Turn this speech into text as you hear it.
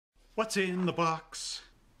What's in the box?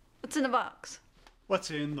 What's in the box? What's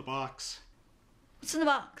in the box? What's in the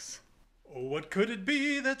box? Oh, what could it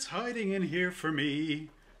be that's hiding in here for me?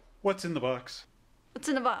 What's in the box? What's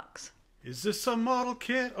in the box? Is this a model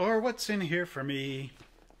kit or what's in here for me?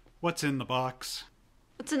 What's in the box?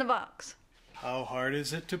 What's in the box? How hard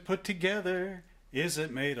is it to put together? Is it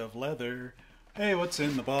made of leather? Hey, what's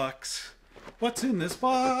in the box? What's in this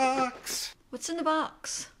box? What's in the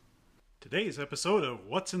box? Today's episode of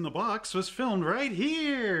What's in the Box was filmed right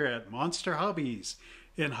here at Monster Hobbies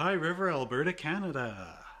in High River, Alberta,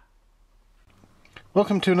 Canada.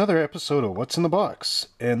 Welcome to another episode of What's in the Box,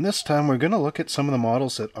 and this time we're going to look at some of the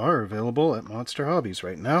models that are available at Monster Hobbies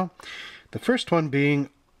right now. The first one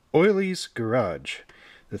being Oiley's Garage,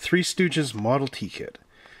 the Three Stooges Model T Kit.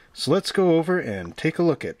 So let's go over and take a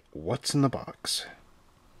look at what's in the box.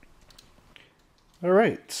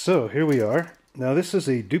 Alright, so here we are. Now this is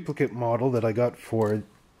a duplicate model that I got for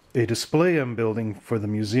a display I'm building for the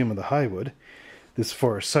Museum of the Highwood. This is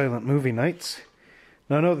for silent movie nights.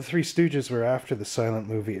 Now I know the Three Stooges were after the silent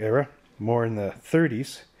movie era, more in the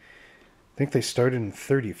 30s. I think they started in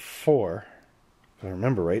 34, if I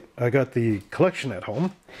remember right. I got the collection at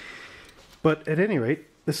home. But at any rate,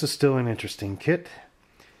 this is still an interesting kit.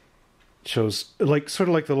 It shows, sort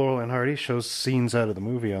of like the Laurel and Hardy, shows scenes out of the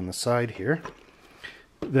movie on the side here.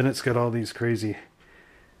 Then it's got all these crazy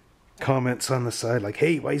comments on the side, like,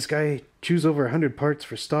 hey, wise guy, choose over 100 parts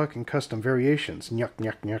for stock and custom variations. Nyuk,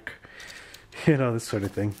 nyuk, nyuk. You know, this sort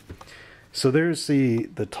of thing. So there's the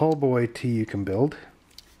tall boy T you can build.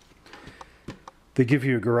 They give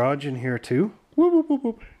you a garage in here too. Whoop, whoop, whoop,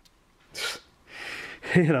 whoop.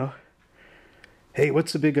 You know, hey,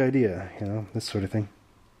 what's the big idea? You know, this sort of thing.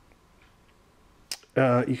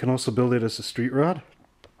 You can also build it as a street rod.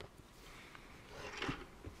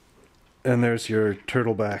 And there's your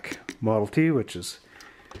turtleback Model T, which is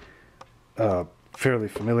fairly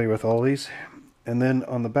familiar with all these. And then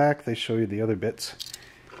on the back they show you the other bits.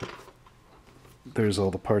 There's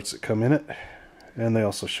all the parts that come in it. And they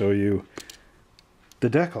also show you the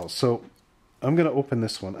decals. So I'm going to open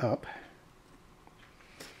this one up,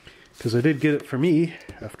 because I did get it for me,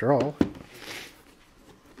 after all.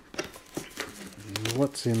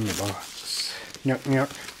 What's in the box? Nyuk,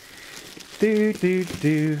 nyuk. Do do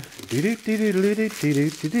do do do do do do do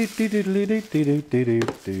do do do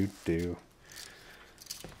do do.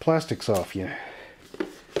 Plastic's off, yeah.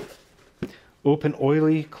 Open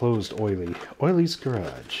oily, closed oily. Oiley's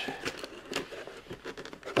Garage.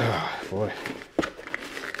 Ah, boy.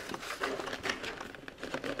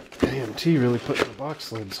 AMT really putting the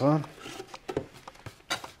box lids on.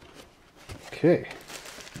 Okay.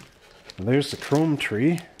 And there's the chrome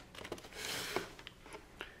tree.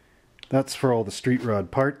 That's for all the street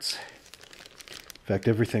rod parts. In fact,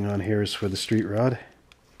 everything on here is for the street rod.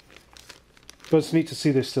 But it's neat to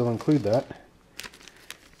see they still include that.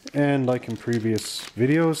 And like in previous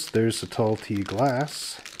videos, there's the tall T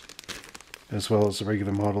glass, as well as the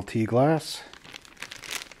regular Model T glass.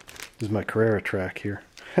 This is my Carrera track here,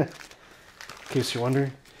 in case you're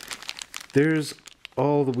wondering. There's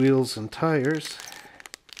all the wheels and tires.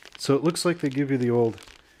 So it looks like they give you the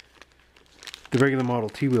regular Model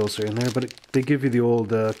T wheels are in there, but they give you the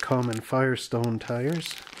old common Firestone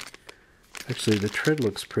tires. Actually, the tread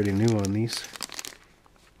looks pretty new on these.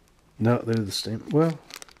 No, they're the same. Well,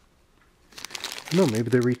 no, maybe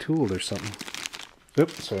they're retooled or something.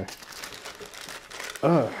 Oops, sorry.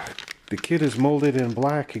 The kit is molded in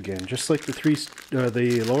black again, just like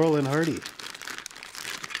the Laurel and Hardy.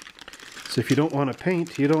 So if you don't want to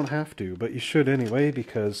paint, you don't have to, but you should anyway,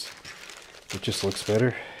 because it just looks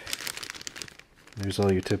better. There's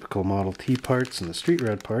all your typical Model T parts and the street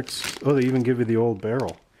rod parts. Oh, they even give you the old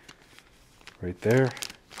barrel right there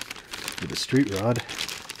with the street rod.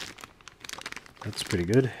 That's pretty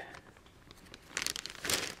good.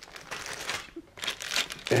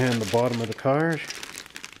 And the bottom of the car.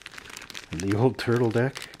 And the old turtle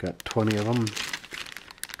deck. Got 20 of them.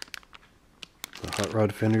 The hot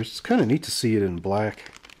rod fenders. It's kind of neat to see it in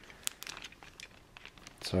black.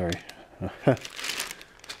 Sorry.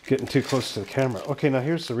 Getting too close to the camera. Okay, now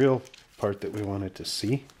here's the real part that we wanted to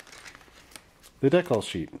see. The decal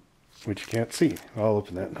sheet, which you can't see. I'll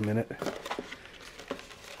open that in a minute.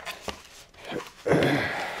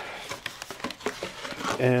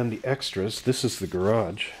 And the extras. This is the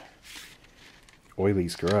garage.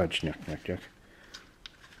 Oiley's Garage. Nyuk, nyuk, nyuk.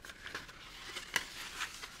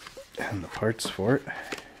 And the parts for it.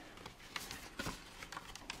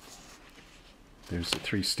 There's the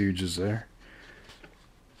Three Stooges there.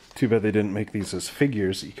 Too bad they didn't make these as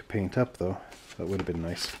figures that you could paint up, though. That would have been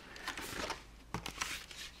nice.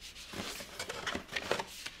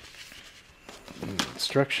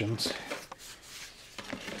 instructions.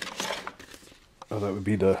 Oh, that would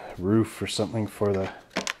be the roof or something for the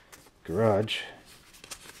garage.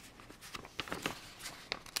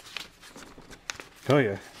 Oh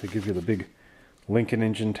yeah, they give you the big Lincoln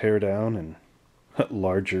engine teardown and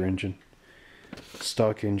larger engine,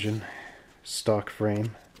 stock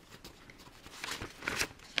frame.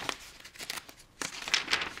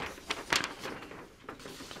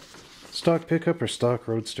 Stock pickup or stock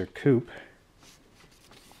roadster coupe.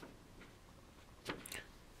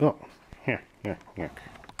 Oh, here.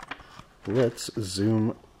 Let's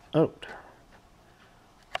zoom out.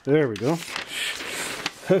 There we go.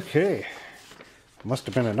 Okay. Must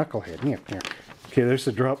have been a knucklehead. Okay, there's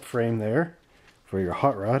the drop frame there for your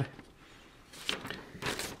hot rod.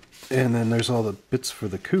 And then there's all the bits for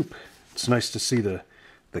the coupe. It's nice to see the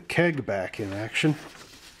keg back in action.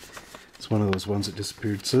 It's one of those ones that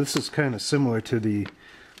disappeared. So this is kind of similar to the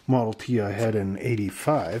Model T I had in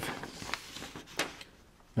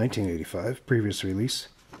 1985, previous release.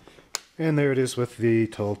 And there it is with the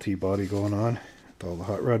tall T body going on, with all the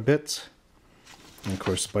hot rod bits. And of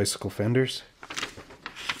course bicycle fenders.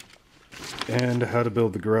 And how to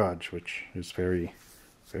build the garage, which is very,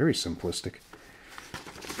 very simplistic.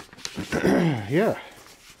 Yeah.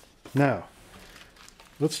 Now,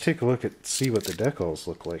 let's take a look at, see what the decals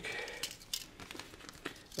look like.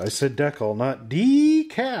 I said decal, not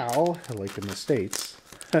decal, like in the States.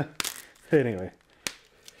 Anyway.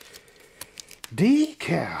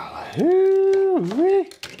 Decal. Ooh-wee.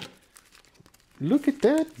 Look at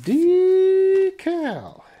that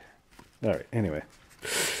decal. Alright, anyway.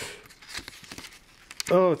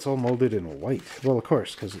 Oh, it's all molded in white. Well, of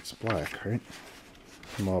course, because it's black, right?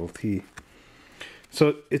 Model T.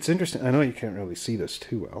 So, it's interesting. I know you can't really see this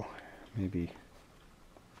too well. Maybe...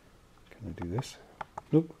 Can I do this?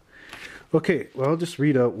 Nope. Okay, well, I'll just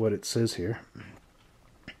read out what it says here.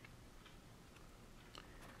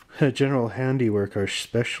 General handiwork, our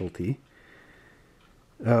specialty.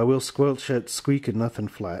 We'll squelch at squeak and nothing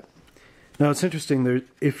flat. Now, it's interesting. There,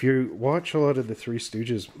 if you watch a lot of the Three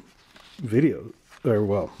Stooges video, or,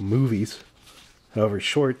 well, movies, however,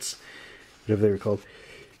 shorts, whatever they were called,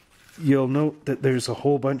 you'll note that there's a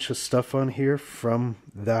whole bunch of stuff on here from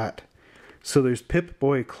that. So there's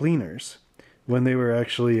Pip-Boy cleaners, when they were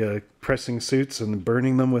actually pressing suits and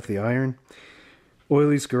burning them with the iron.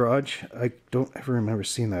 Oiley's Garage, I don't ever remember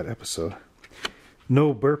seeing that episode.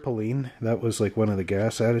 No Burpoline, that was like one of the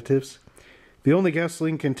gas additives. The only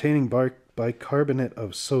gasoline containing bicarbonate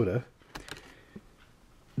of soda.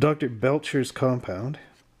 Dr. Belcher's compound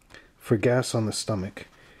for gas on the stomach.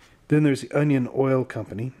 Then there's the Onion Oil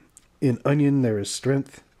Company. In Onion there is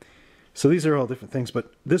strength. So these are all different things,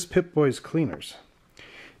 but this Pip-Boy's cleaners.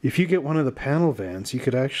 If you get one of the panel vans, you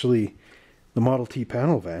could actually, the Model T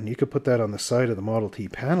panel van, you could put that on the side of the Model T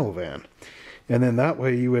panel van. And then that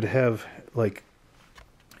way you would have like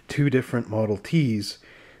two different Model Ts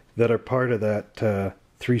that are part of that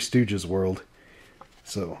Three Stooges world.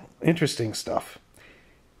 So, interesting stuff.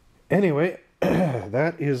 Anyway,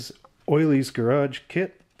 that is Oiley's Garage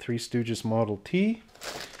Kit, Three Stooges Model T.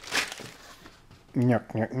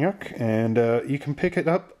 And you can pick it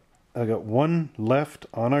up. I got one left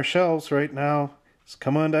on our shelves right now. So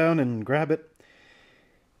come on down and grab it.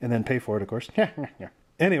 And then pay for it, of course.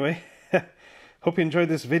 Anyway, hope you enjoyed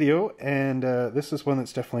this video. And this is one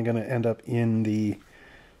that's definitely going to end up in the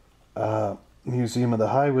Museum of the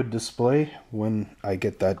Highwood display when I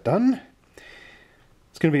get that done.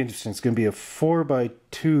 It's going to be interesting. It's going to be a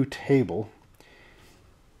 4x2 table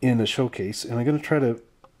in the showcase. And I'm going to try to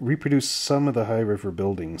reproduce some of the High River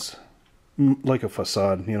buildings. Like a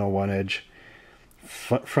facade, you know, one edge,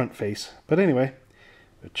 front face. But anyway,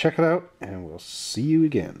 check it out, and we'll see you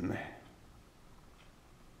again.